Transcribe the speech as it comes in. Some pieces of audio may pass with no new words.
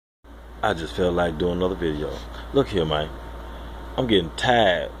I just felt like doing another video. Look here, man. I'm getting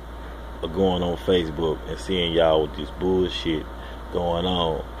tired of going on Facebook and seeing y'all with this bullshit going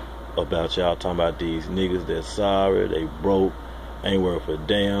on about y'all talking about these niggas that's sorry, they broke, ain't worth a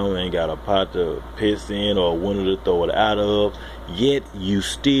damn, ain't got a pot to piss in or a window to throw it out of, yet you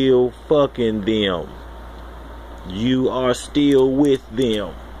still fucking them. You are still with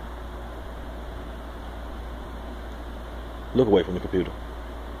them. Look away from the computer.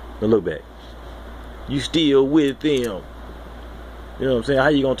 Now look back. You still with them. You know what I'm saying? How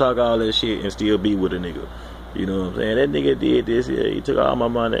you gonna talk all that shit and still be with a nigga? You know what I'm saying? That nigga did this. Yeah, he took all my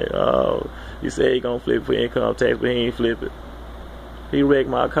money. Oh, he said he gonna flip for income tax, but he ain't flip it. He wrecked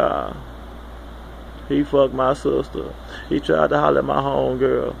my car. He fucked my sister. He tried to holler at my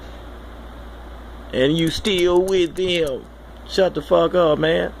homegirl. And you still with them. Shut the fuck up,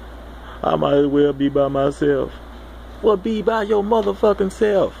 man. I might as well be by myself. Well, be by your motherfucking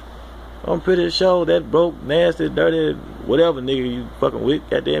self. I'm pretty sure that broke, nasty, dirty, whatever nigga you fucking with,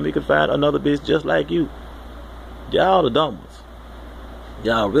 goddamn, he could find another bitch just like you. Y'all the dumb ones.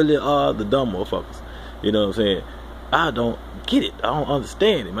 Y'all really are the dumb motherfuckers. You know what I'm saying? I don't get it. I don't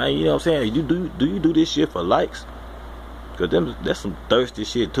understand it, man. You know what I'm saying? Do you do this shit for likes? Cause that's some thirsty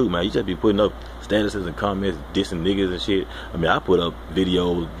shit too, man. You just be putting up statuses and comments dissing niggas and shit. I mean, I put up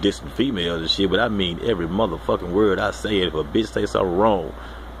videos dissing females and shit, but I mean every motherfucking word I say. If a bitch say something wrong,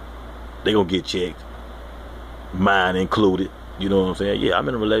 they gonna get checked, mine included. You know what I'm saying? Yeah, I'm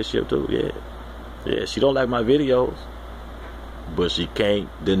in a relationship too. Yeah. She don't like my videos, but she can't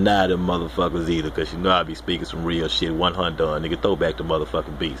deny them motherfuckers either, cause she know I be speaking some real shit. 100 done, nigga. Throw back the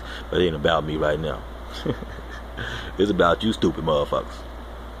motherfucking beats, but it ain't about me right now. It's about you stupid motherfuckers.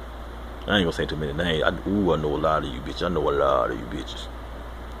 I ain't gonna say too many names. I know a lot of you bitches. I know a lot of you bitches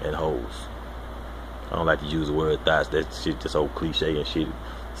and hoes. I don't like to use the word thoughts. That shit just so cliche and shit.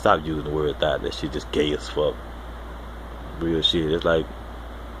 Stop using the word thought. That shit just gay as fuck. Real shit. It's like,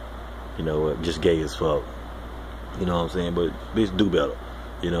 you know what, just gay as fuck. You know what I'm saying? But bitch, do better.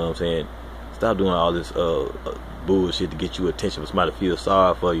 You know what I'm saying? Stop doing all this bullshit to get you attention. For somebody to feel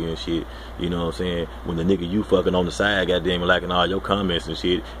sorry for you and shit. You know what I'm saying? When the nigga you fucking on the side, goddamn, liking all your comments and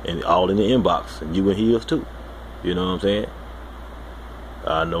shit, and all in the inbox, and you in heels too. You know what I'm saying?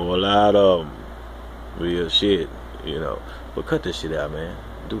 I know a lot of them. Real shit. You know. But cut this shit out, man.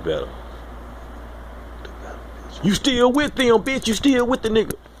 Do better. Do better, bitch. You still with them, bitch. You still with the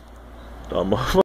nigga.